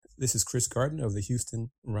This is Chris Gardner of the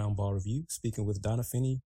Houston Roundball Review, speaking with Donna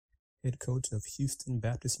Finnie, head coach of Houston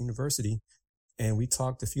Baptist University. And we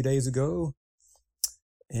talked a few days ago,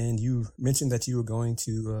 and you mentioned that you were going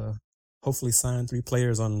to hopefully sign 3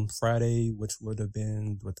 players on Friday, which would have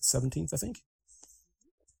been, the 17th, I think?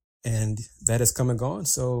 And that has come and gone,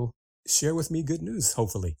 so share with me good news,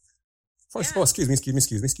 hopefully. First of all, excuse me.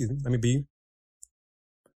 Let me be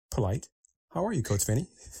polite. How are you, Coach Finnie?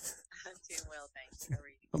 I'm doing well, thanks. How are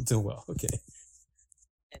you? I'm doing well. Okay.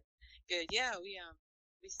 Good. Yeah, we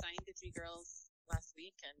signed the 3 girls last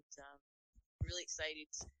week, and really excited,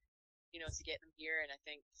 to get them here. And I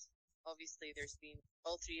think obviously there's been,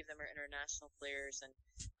 all 3 of them are international players, and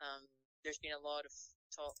there's been a lot of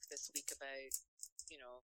talk this week about,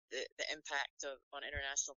 the impact on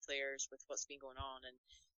international players with what's been going on, and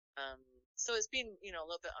so it's been, a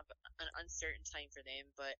little bit of an uncertain time for them,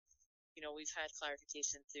 but we've had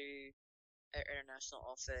clarification through our international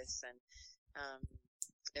office and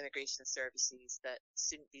immigration services that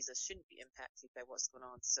student visas shouldn't be impacted by what's going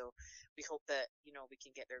on. So we hope that we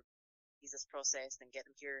can get their visas processed and get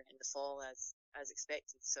them here in the fall as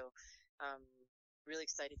expected. So really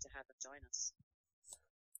excited to have them join us.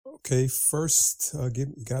 Okay, first,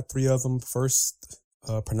 got 3 of them. First,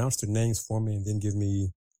 pronounce their names for me, and then give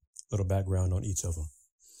me a little background on each of them.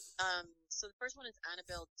 So the first one is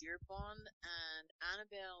Annabel Deerbon, and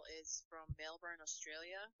Annabel is from Melbourne,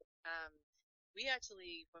 Australia. We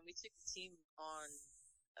actually, when we took the team on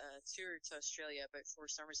a tour to Australia about 4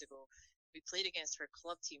 summers ago, we played against her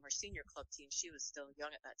club team, her senior club team. She was still young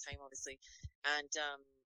at that time, obviously. And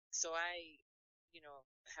so I,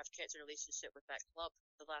 have kept a relationship with that club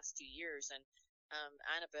the last few years. And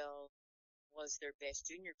Annabel was their best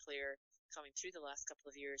junior player coming through the last couple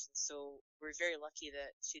of years, and so we're very lucky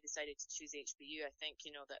that she decided to choose HBU. I think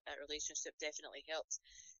that relationship definitely helped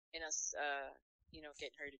in us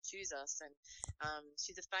getting her to choose us. And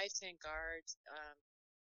she's a 5'10" guard,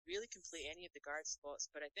 really can play any of the guard spots,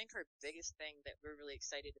 but I think her biggest thing that we're really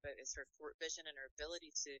excited about is her court vision and her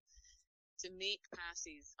ability to make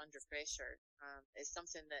passes under pressure. Is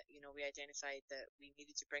something that we identified that we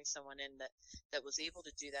needed to bring someone in that was able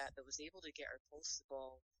to do that was able to get her post the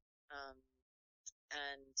ball.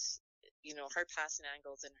 And her passing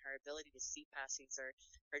angles and her ability to see passes are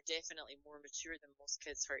definitely more mature than most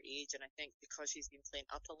kids her age. And I think because she's been playing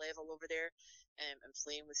up a level over there, and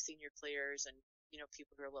playing with senior players and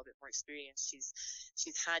people who are a little bit more experienced,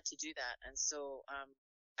 she's had to do that. And so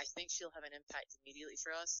I think she'll have an impact immediately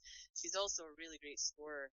for us. She's also a really great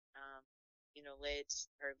scorer. Led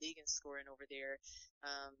her league in scoring over there.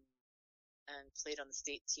 And played on the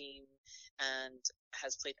state team and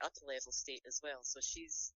has played up the level state as well. So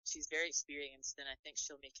she's very experienced, and I think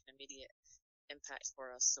she'll make an immediate impact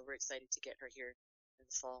for us. So we're excited to get her here in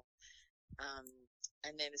the fall.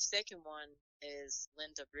 And then the second one is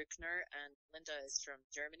Linda Bruckner, and Linda is from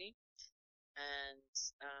Germany, and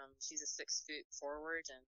she's a 6-foot forward.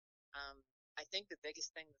 And I think the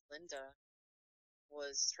biggest thing with Linda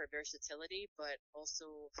was her versatility, but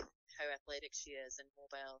also how athletic she is and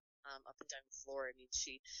mobile up and down the floor. I mean,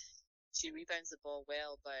 she rebounds the ball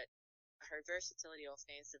well, but her versatility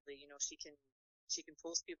offensively, she can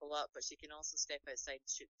post people up, but she can also step outside and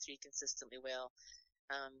shoot 3 consistently well.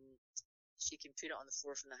 She can put it on the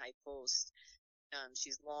floor from the high post.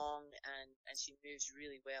 She's long and she moves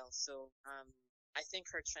really well. So I think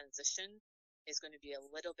her transition is going to be a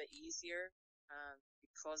little bit easier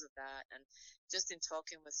because of that. And just in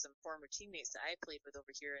talking with some former teammates that I played with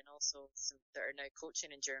over here, and also some that are now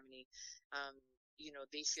coaching in Germany,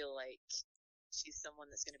 they feel like she's someone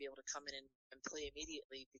that's going to be able to come in and play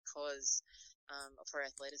immediately because of her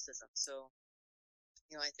athleticism. So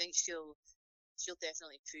I think she'll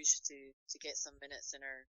definitely push to get some minutes in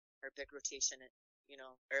her big rotation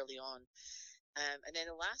early on. And then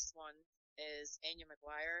the last one is Enya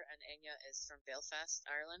Maguire, and Enya is from Belfast,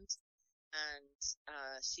 Ireland.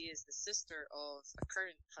 And she is the sister of a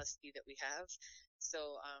current Husky that we have.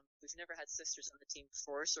 So we've never had sisters on the team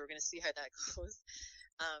before, so we're going to see how that goes.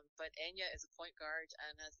 But Enya is a point guard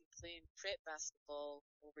and has been playing prep basketball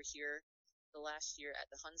over here the last year at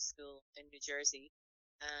the Hun School in New Jersey.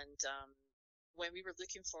 And when we were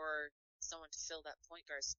looking for someone to fill that point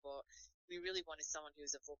guard spot, we really wanted someone who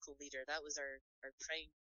was a vocal leader. That was our prime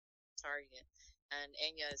target. And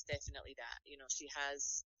Enya is definitely that. She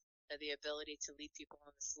has the ability to lead people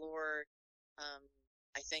on the floor.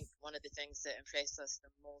 I think one of the things that impressed us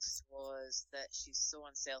the most was that she's so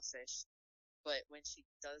unselfish. But when she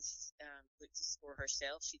does look to score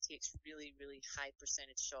herself, she takes really, really high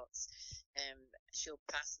percentage shots. She'll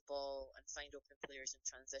pass the ball and find open players in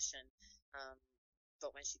transition.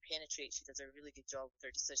 but when she penetrates, she does a really good job with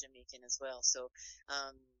her decision making as well. So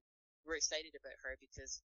we're excited about her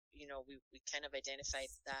because we kind of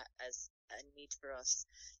identified that as a need for us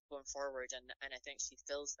going forward, and I think she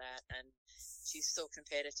fills that, and she's so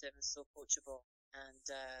competitive and so coachable, and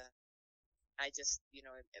I just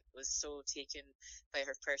it was so taken by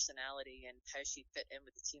her personality and how she fit in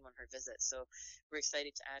with the team on her visit. So we're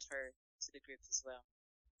excited to add her to the group as well.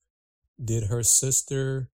 Did her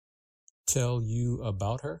sister tell you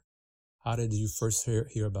about her? How did you first hear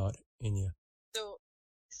about Enya?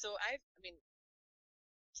 So I mean,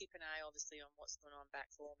 keep an eye obviously on what's going on back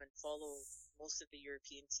home and follow most of the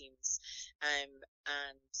European teams. And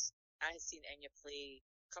I had seen Enya play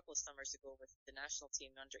a couple of summers ago with the national team,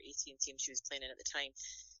 under 18 team she was playing in at the time,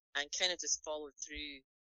 and kind of just followed through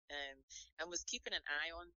and was keeping an eye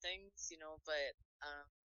on things, but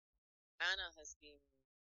Anna has been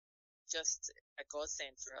just a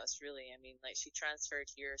godsend for us, really. I mean, like, she transferred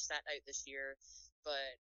here, sat out this year,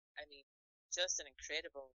 but I mean, just an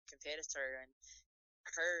incredible competitor, and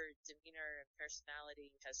her demeanor and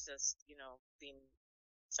personality has just, been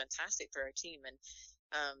fantastic for our team. And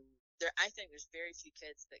I think there's very few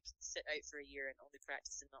kids that can sit out for a year and only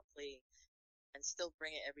practice and not play and still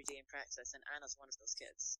bring it every day in practice. And Anna's one of those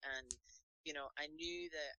kids. And, I knew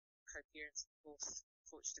that her parents both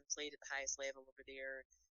coached and played at the highest level over there,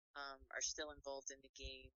 are still involved in the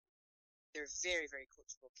game. They're very, very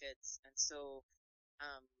coachable kids. And so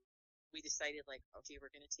we decided, like, okay,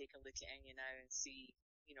 we're going to take a look at Enya now and see,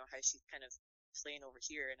 how she's kind of playing over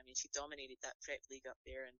here. And I mean, she dominated that prep league up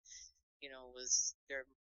there and, was their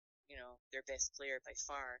best player by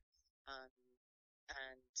far.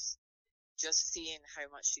 And just seeing how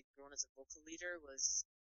much she'd grown as a vocal leader was,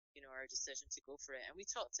 our decision to go for it. And we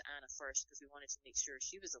talked to Anna first because we wanted to make sure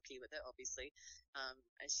she was okay with it, obviously.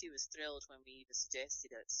 And she was thrilled when we even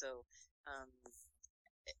suggested it. So,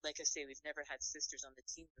 like I say, we've never had sisters on the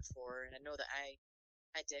team before, and I know that I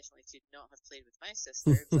definitely could not have played with my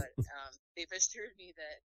sister, but they've assured me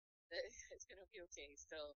that it's going to be okay.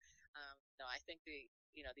 So, no, I think they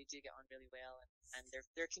do get on really well, and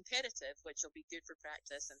they're competitive, which will be good for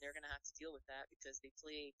practice, and they're going to have to deal with that because they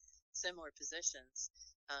play similar positions.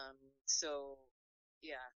 So,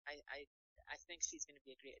 yeah, I think she's going to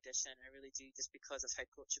be a great addition. I really do, just because of how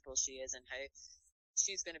coachable she is and how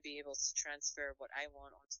she's going to be able to transfer what I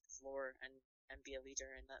want onto the floor and be a leader,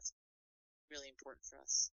 and that's really important for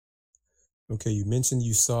us. Okay, you mentioned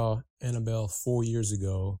you saw Annabel 4 years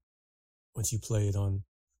ago when she played on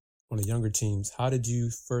one of the younger teams. How did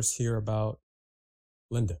you first hear about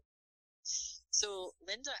Linda? So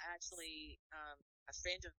Linda actually, a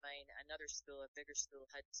friend of mine, another school, a bigger school,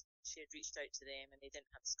 she had reached out to them and they didn't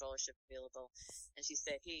have a scholarship available. And she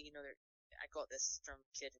said, hey, I got this from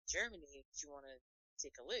a kid in Germany. Do you want to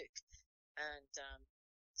take a look? And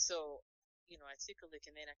so, I took a look,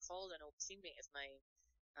 and then I called an old teammate of mine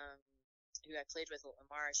who I played with,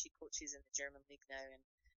 Lamar. She coaches in the German league now, and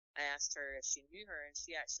I asked her if she knew her, and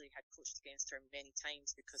she actually had coached against her many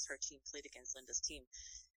times because her team played against Linda's team.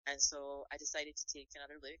 And so I decided to take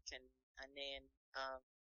another look, and then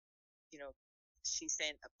she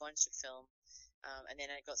sent a bunch of film, and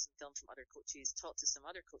then I got some film from other coaches, talked to some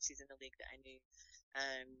other coaches in the league that I knew,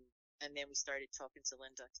 and then we started talking to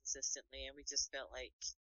Linda consistently, and we just felt like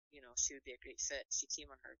she would be a great fit. She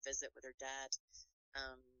came on her visit with her dad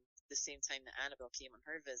the same time that Annabel came on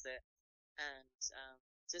her visit, and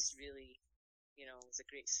just really was a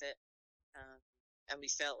great fit. And we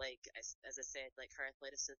felt like, as I said, like, her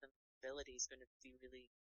athleticism ability is going to be really,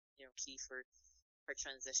 key for her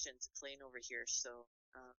transition to playing over here. So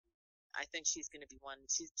I think she's going to be one.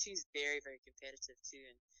 She's very, very competitive too,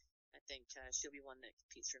 and I think she'll be one that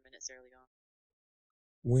competes for minutes early on.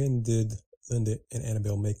 When did Linda and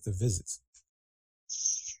Annabel make the visits?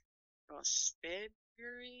 Gosh,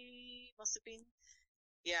 February must have been.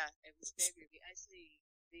 Yeah, it was February.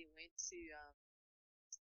 They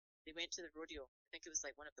went to the rodeo. I think it was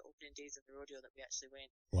like one of the opening days of the rodeo that we actually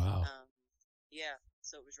went. Wow. Yeah,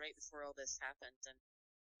 so it was right before all this happened, and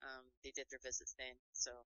they did their visits then.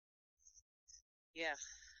 So, yeah,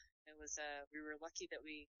 it was. We were lucky that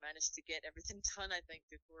we managed to get everything done, I think,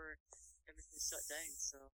 before everything shut down.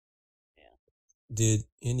 So, yeah. Did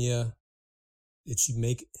Enya? Did she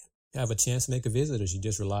have a chance to make a visit, or she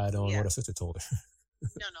just relied on what her sister told her?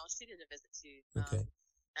 No, she did a visit too. Okay.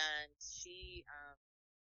 And she,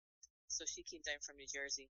 so she came down from New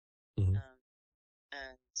Jersey, mm-hmm.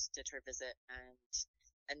 And did her visit,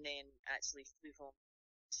 and then actually flew home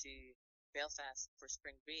to Belfast for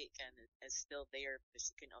spring break, and is still there because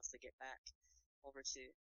she couldn't also get back over to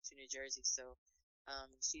New Jersey. So,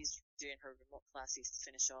 she's doing her remote classes to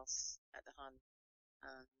finish off at the Hun,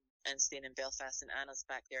 and staying in Belfast, and Anna's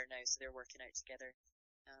back there now, so they're working out together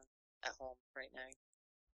at home right now.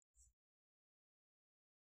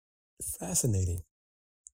 Fascinating.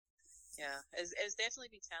 Yeah, it's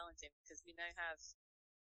definitely been challenging because we now have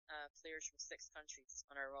players from 6 countries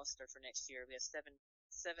on our roster for next year. We have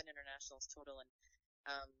seven internationals total, and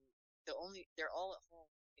they're all at home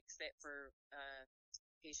except for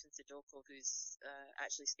Patience Idoko, who's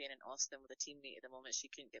actually staying in Austin with a teammate at the moment. She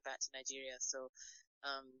couldn't get back to Nigeria, so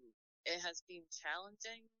it has been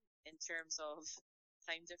challenging in terms of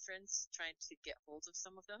time difference, trying to get hold of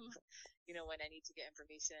some of them, when I need to get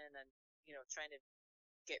information and, trying to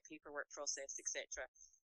get paperwork processed, etc.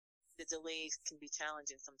 The delays can be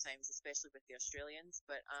challenging sometimes, especially with the Australians,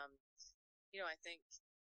 but, I think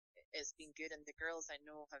it's been good, and the girls I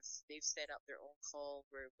know they've set up their own call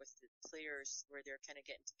with the players where they're kind of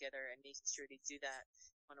getting together and making sure they do that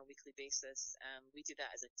on a weekly basis. We do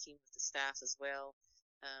that as a team with the staff as well,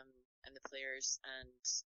 and the players, and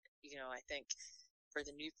I think for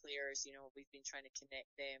the new players, we've been trying to connect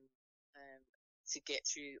them to get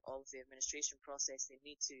through all of the administration process they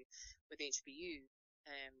need to with HBU,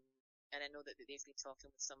 and I know that they've been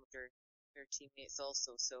talking with some of their teammates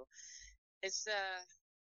also, so it's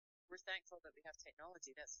we're thankful that we have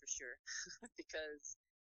technology, that's for sure, because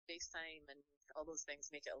FaceTime and all those things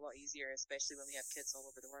make it a lot easier, especially when we have kids all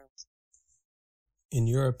over the world. In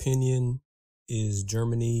your opinion, is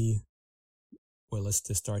Germany, well, let's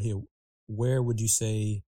just start here. Where would you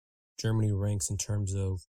say Germany ranks in terms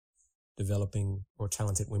of developing more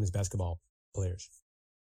talented women's basketball players?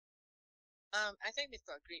 I think they've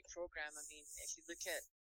got a great program. I mean, if you look at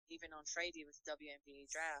even on Friday with the WNBA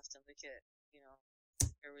draft and look at,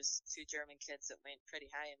 there was 2 German kids that went pretty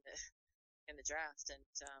high in the draft, and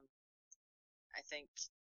I think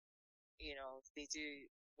they do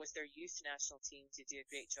with their youth national teams. They do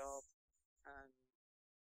a great job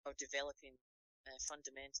of developing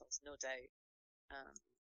fundamentals, no doubt.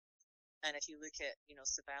 And if you look at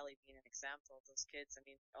Sabali being an example of those kids, I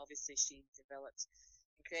mean, obviously she developed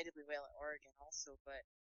incredibly well at Oregon also, but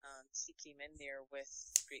she came in there with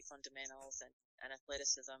great fundamentals and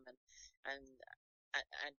athleticism and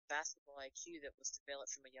basketball IQ that was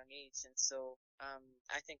developed from a young age. And so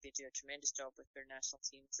I think they do a tremendous job with their national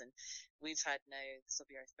teams. And we've had now, this will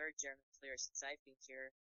be our 3rd German player since I've been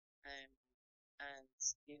here. And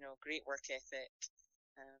great work ethic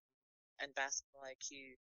and basketball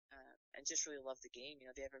IQ, and just really love the game.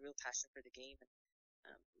 They have a real passion for the game. And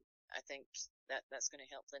I think that's going to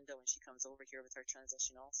help Linda when she comes over here with her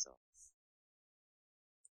transition also.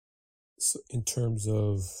 So in terms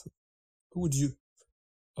of,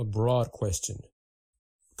 a broad question,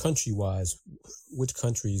 country-wise, which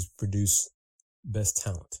countries produce best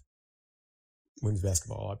talent? Women's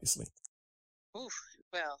basketball, obviously. Oof,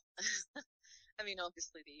 well, I mean,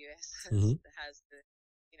 obviously the US has the,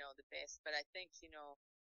 the best, but I think,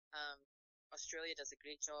 Australia does a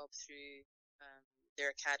great job through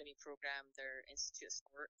their academy program, their Institute of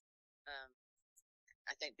Sport.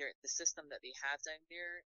 I think the system that they have down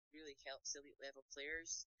there really helps elite level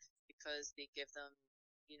players because they give them,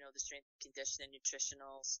 the strength and conditioning,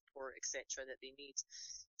 nutritional support, etc. that they need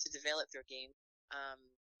to develop their game.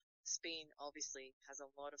 Spain obviously has a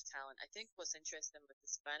lot of talent. I think what's interesting with the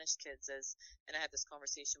Spanish kids is, and I had this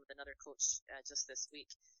conversation with another coach just this week,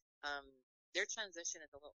 their transition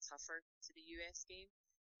is a little tougher to the US game.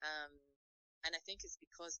 And I think it's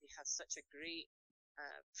because they have such a great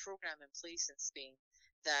program in place in Spain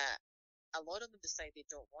that a lot of them decide they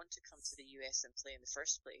don't want to come to the US and play in the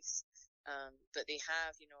first place. But they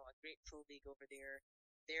have, a great pro league over there.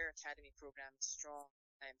 Their academy program is strong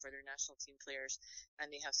for their national team players,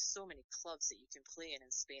 and they have so many clubs that you can play in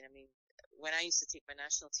Spain. I mean, when I used to take my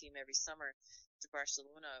national team every summer to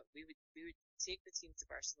Barcelona, we would take the team to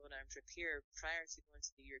Barcelona and prepare prior to going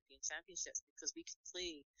to the European Championships because we could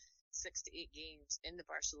play 6 to 8 games in the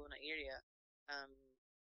Barcelona area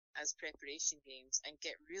as preparation games and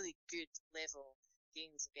get really good level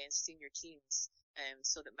games against senior teams,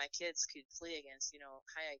 so that my kids could play against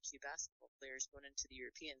high IQ basketball players going into the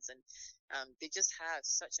Europeans. And they just have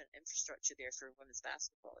such an infrastructure there for women's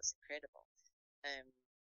basketball. It's incredible. And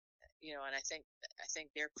I think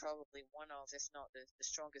they're probably one of, if not the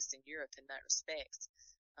strongest in Europe in that respect,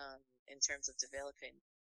 in terms of developing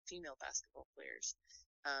female basketball players.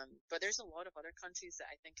 But there's a lot of other countries that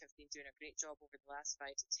I think have been doing a great job over the last 5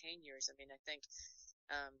 to 10 years. I mean, I think,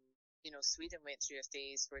 Sweden went through a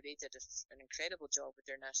phase where they did an incredible job with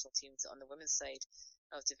their national teams on the women's side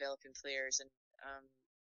of developing players. And,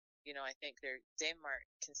 I think Denmark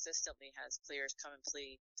consistently has players come and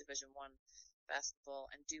play Division 1 basketball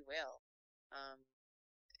and do well.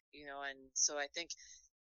 and so I think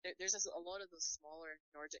there's a lot of those smaller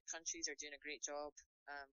Nordic countries are doing a great job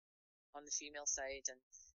on the female side,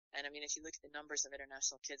 and I mean, if you look at the numbers of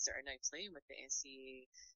international kids that are now playing with the NCAA,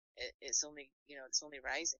 it's only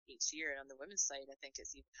rising each year. And on the women's side, I think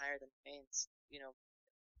it's even higher than the men's,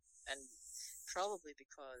 and probably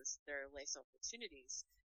because there are less opportunities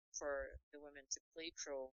for the women to play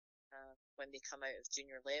pro when they come out of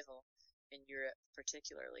junior level in Europe,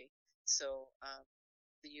 particularly. So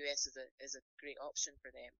the US is a great option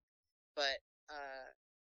for them, but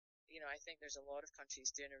I think there's a lot of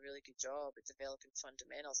countries doing a really good job at developing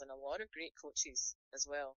fundamentals, and a lot of great coaches as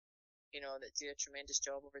well, that do a tremendous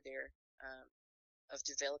job over there of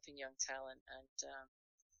developing young talent. And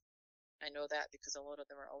I know that because a lot of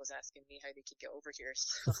them are always asking me how they could get over here.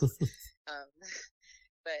 So,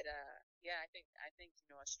 but yeah, I think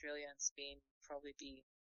Australia and Spain probably be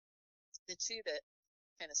the two that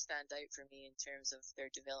kind of stand out for me in terms of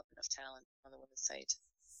their development of talent on the women's side.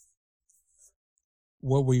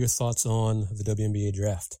 What were your thoughts on the WNBA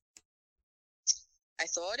draft? I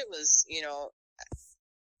thought it was, I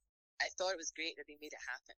thought it was great that they made it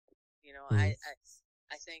happen.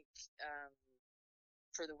 I think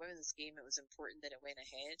for the women's game, it was important that it went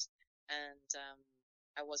ahead, and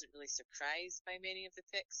I wasn't really surprised by many of the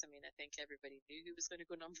picks. I mean, I think everybody knew who was going to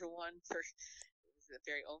go number one. It was a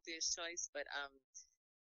very obvious choice, but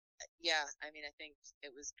yeah, I mean, I think it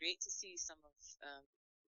was great to see some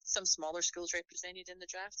smaller schools represented in the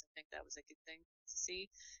draft. I think that was a good thing to see.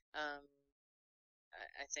 I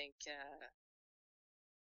think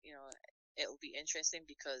it'll be interesting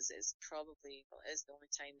because it's probably is the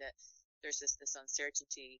only time that there's this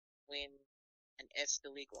uncertainty when and if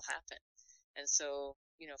the league will happen. And so,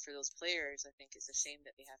 for those players, I think it's a shame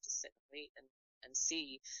that they have to sit and wait and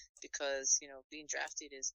see, because, being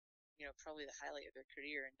drafted is, probably the highlight of their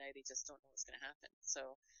career, and now they just don't know what's going to happen.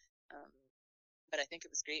 So, but I think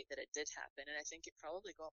it was great that it did happen, and I think it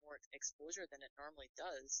probably got more exposure than it normally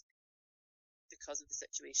does because of the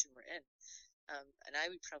situation we're in. And I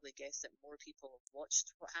would probably guess that more people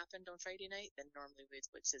watched what happened on Friday night than normally would,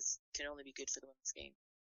 which can only be good for the women's game.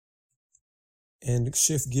 And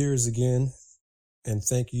shift gears again, and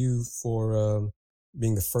thank you for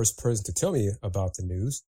being the first person to tell me about the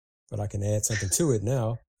news, but I can add something to it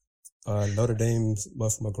now. Notre Dame's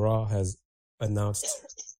Muff McGraw has announced,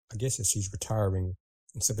 I guess, that she's retiring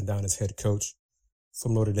and stepping down as head coach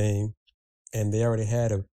from Notre Dame, and they already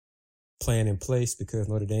had a plan in place because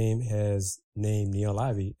Notre Dame has named Niele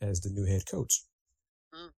Ivey as the new head coach.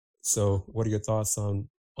 So what are your thoughts on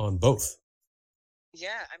both?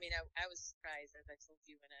 Yeah, I mean, I was surprised, as I told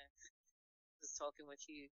you when I was talking with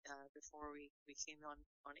you before we came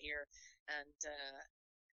on air, and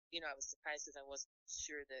I was surprised because I wasn't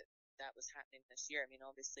sure that was happening this year. I mean,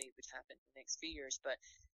 obviously it would happen in the next few years, but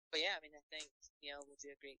yeah, I mean, I think Niele will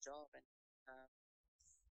do a great job, and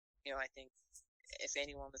I think if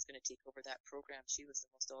anyone was going to take over that program, she was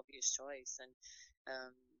the most obvious choice, and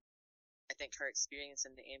I think her experience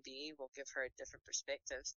in the NBA will give her a different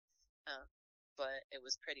perspective. But it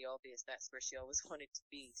was pretty obvious that's where she always wanted to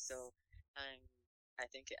be. So I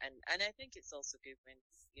think, and I think it's also good when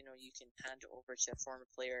you can hand it over to a former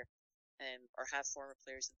player, or have former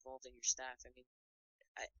players involved in your staff. I mean,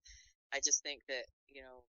 I just think that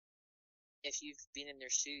if you've been in their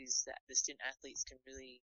shoes, that the student athletes can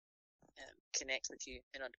really connect with you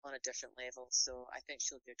on a different level. So I think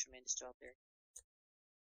she'll do a tremendous job there.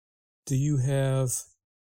 Do you have?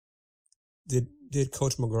 Did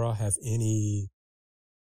Coach McGraw have any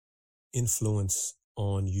influence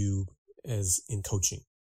on you as in coaching?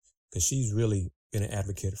 Because she's really been an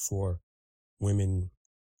advocate for women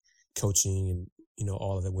coaching and,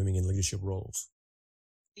 all of the women in leadership roles.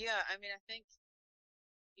 Yeah, I mean, I think,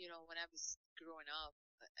 when I was growing up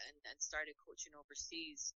and started coaching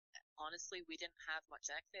overseas, honestly, we didn't have much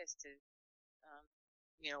access to,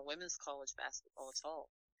 women's college basketball at all.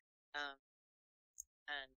 And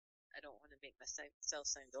I don't want to make myself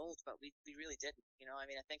sound old, but we really didn't. I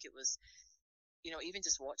mean, I think it was, even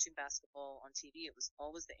just watching basketball on TV, it was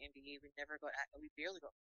always the NBA. We barely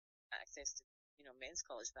got access to, men's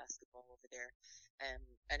college basketball over there. And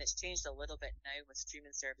it's changed a little bit now with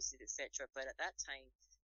streaming services, etc. But at that time,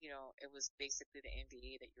 it was basically the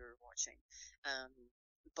NBA that you were watching.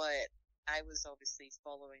 But I was obviously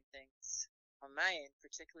following things on my end,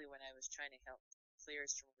 particularly when I was trying to help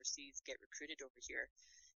players from overseas get recruited over here.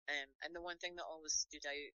 And the one thing that always stood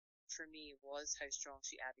out for me was how strong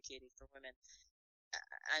she advocated for women,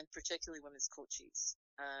 and particularly women's coaches.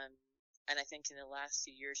 And I think in the last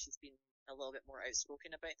 2 years, she's been a little bit more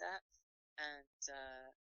outspoken about that. And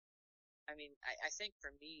I mean, I think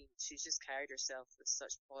for me, she's just carried herself with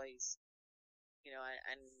such poise, you know,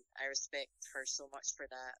 and I respect her so much for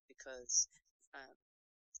that because,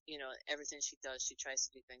 you know, everything she does, she tries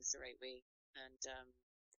to do things the right way. And,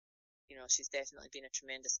 you know, she's definitely been a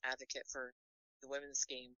tremendous advocate for the women's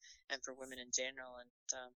game and for women in general. And,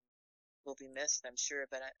 will be missed, I'm sure.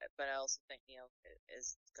 But I also think Neil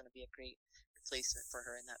is going to be a great replacement for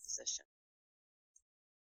her in that position.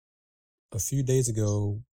 A few days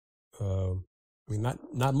ago, I mean,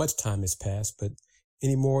 not much time has passed, but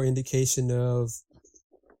any more indication of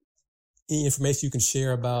any information you can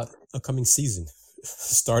share about upcoming season,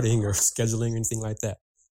 starting or scheduling or anything like that?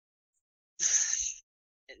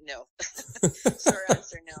 No. Short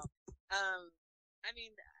answer, no. I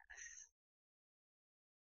mean,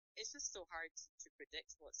 it's just so hard to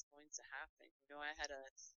predict what's going to happen. You know, I had a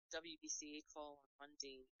WBCA call on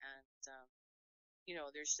Monday, and you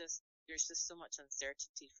know, there's just so much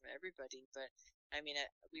uncertainty from everybody. But I mean,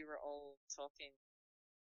 we were all talking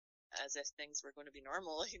as if things were going to be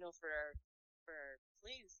normal, you know, for our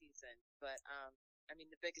playing season. But I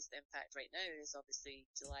mean, the biggest impact right now is obviously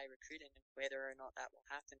July recruiting and whether or not that will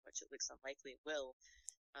happen, which it looks unlikely it will.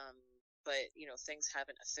 But you know, things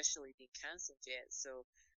haven't officially been cancelled yet, so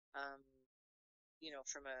you know,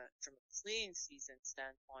 from a playing season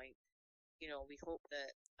standpoint, you know, we hope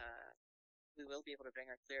that we will be able to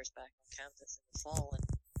bring our players back on campus in the fall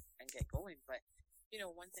and get going. But you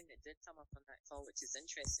know, one thing that did come up on that call, which is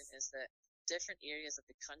interesting, is that different areas of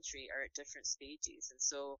the country are at different stages, and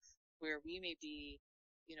so where we may be,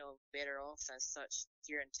 you know, better off as such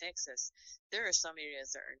here in Texas, there are some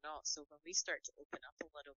areas that are not. So when we start to open up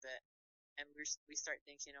a little bit, and we start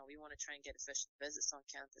thinking, oh, we want to try and get official visits on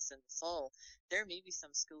campus in the fall, there may be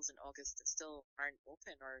some schools in August that still aren't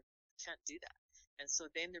open or can't do that. And so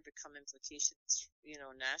then there become implications, you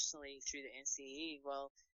know, nationally through the NCAA. Well,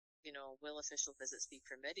 you know, will official visits be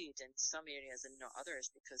permitted in some areas and not others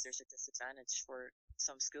because there's a disadvantage for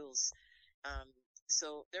some schools?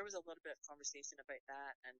 So there was a little bit of conversation about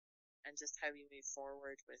that and just how we move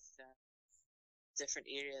forward with different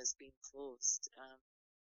areas being closed,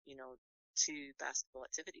 you know, to basketball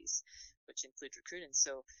activities, which include recruiting.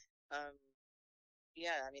 So,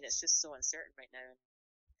 yeah, I mean, it's just so uncertain right now. And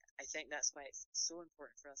I think that's why it's so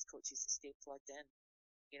important for us coaches to stay plugged in,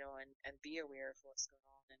 you know, and be aware of what's going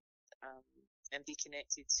on and be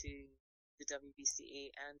connected to the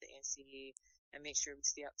WBCA and the NCAA and make sure we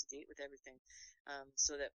stay up to date with everything,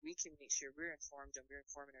 so that we can make sure we're informed and we're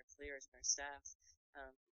informing our players and our staff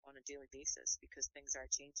on a daily basis because things are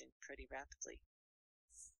changing pretty rapidly.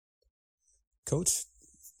 Coach,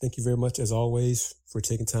 thank you very much, as always, for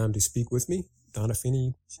taking time to speak with me. Donna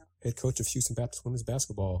Finnie, head coach of Houston Baptist Women's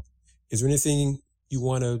Basketball. Is there anything you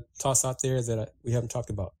want to toss out there that we haven't talked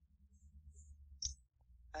about?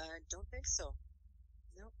 Don't think so.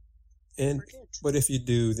 Nope. And but if you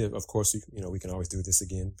do, then of course you know we can always do this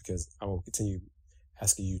again because I will continue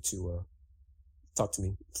asking you to talk to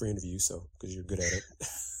me for interviews. So because you're good at it.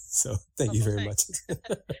 So thank you very much.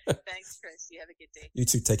 Thanks, Chris. You have a good day. You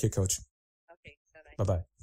too. Take care, Coach. Okay. Bye-bye. Bye-bye.